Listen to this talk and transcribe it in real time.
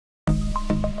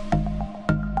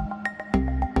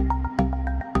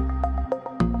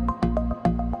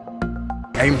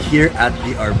I'm here at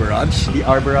the Arborage. The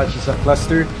Arborage is a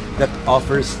cluster that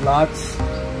offers lots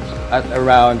at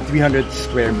around 300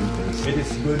 square meters. It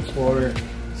is good for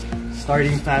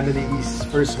starting families,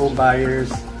 first home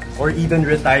buyers, or even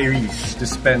retirees to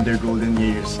spend their golden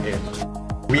years in.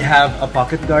 We have a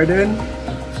pocket garden,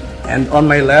 and on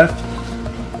my left,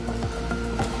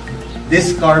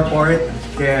 this carport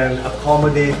can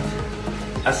accommodate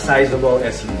a sizable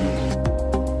SUV.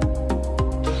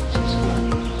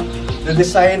 The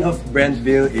design of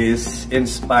Brentville is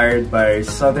inspired by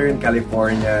Southern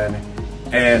Californian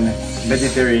and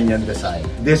Mediterranean design.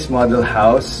 This model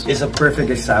house is a perfect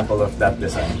example of that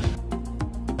design.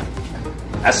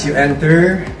 As you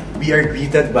enter, we are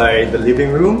greeted by the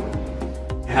living room.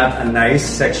 We have a nice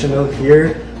sectional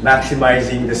here,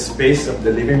 maximizing the space of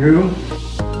the living room.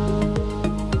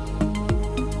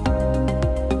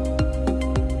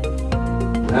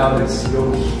 Now let's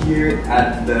go here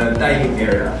at the dining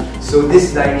area. So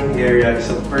this dining area is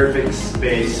a perfect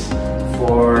space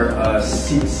for a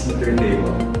six-seater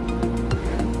table.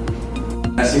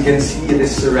 As you can see, it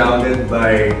is surrounded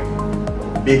by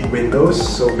big windows,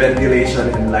 so ventilation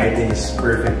and lighting is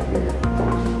perfect here.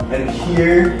 And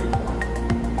here,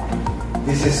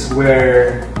 this is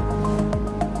where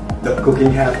the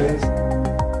cooking happens.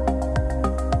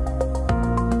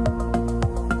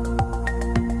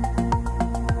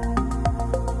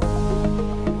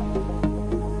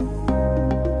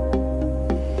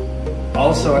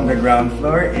 Also on the ground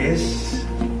floor is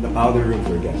the powder room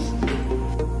for guests.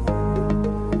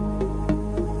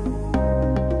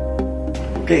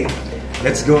 Okay,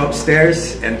 let's go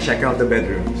upstairs and check out the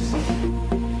bedrooms.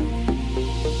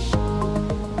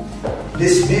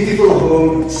 This beautiful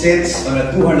home sits on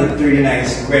a 239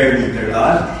 square meter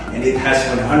lot, and it has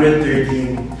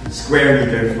 113 square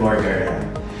meter floor area.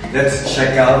 Let's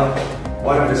check out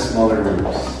one of the smaller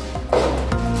rooms.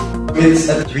 It's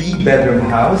a 3-bedroom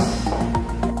house.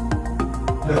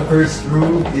 The first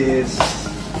room is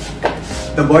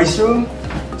the boys' room,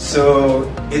 so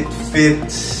it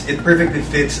perfectly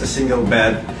fits a single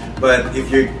bed. But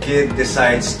if your kid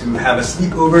decides to have a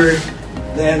sleepover,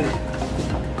 then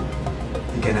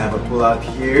you can have a pull-out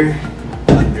here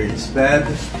under his bed.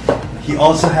 He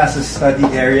also has a study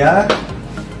area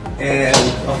and,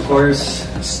 of course,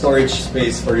 storage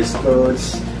space for his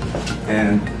clothes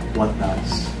and whatnot.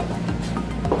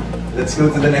 Let's go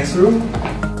to the next room.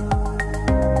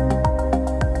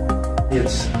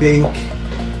 It's pink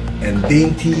and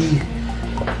dainty.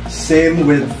 Same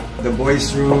with the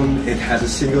boys' room. It has a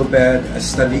single bed, a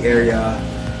study area,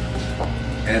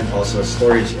 and also a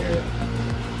storage area.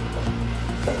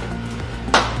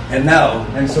 And now,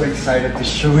 I'm so excited to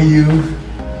show you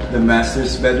the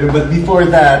master's bedroom. But before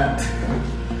that,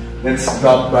 let's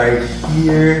stop by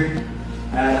here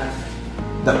at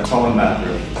the common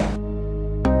bathroom.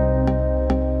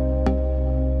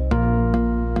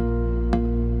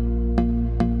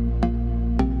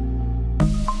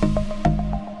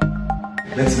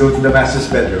 Let's go to the master's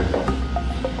bedroom.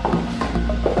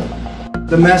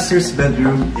 The master's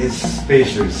bedroom is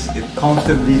spacious. It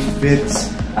comfortably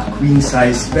fits a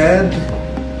queen-size bed.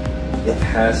 It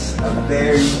has a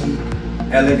very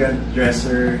elegant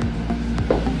dresser.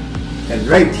 And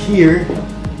right here,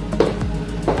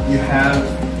 you have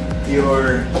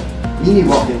your mini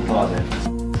walk-in closet.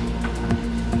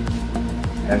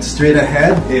 And straight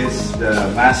ahead is the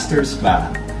master's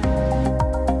bath.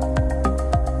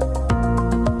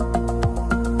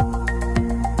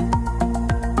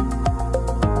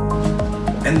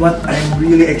 And what I'm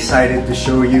really excited to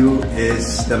show you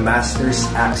is the master's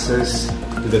access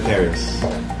to the terrace.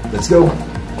 Let's go!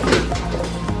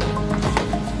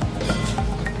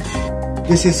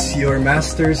 This is your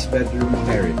master's bedroom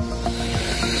terrace.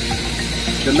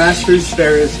 The master's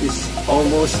terrace is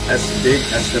almost as big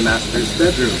as the master's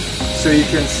bedroom. So you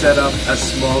can set up a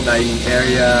small dining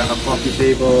area, a coffee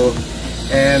table,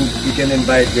 and you can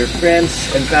invite your friends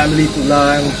and family to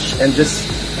lunch and just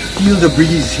feel the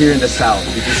breeze here in the south,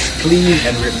 which is clean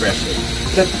and refreshing.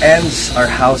 That ends our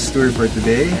house tour for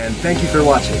today, and thank you for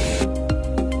watching.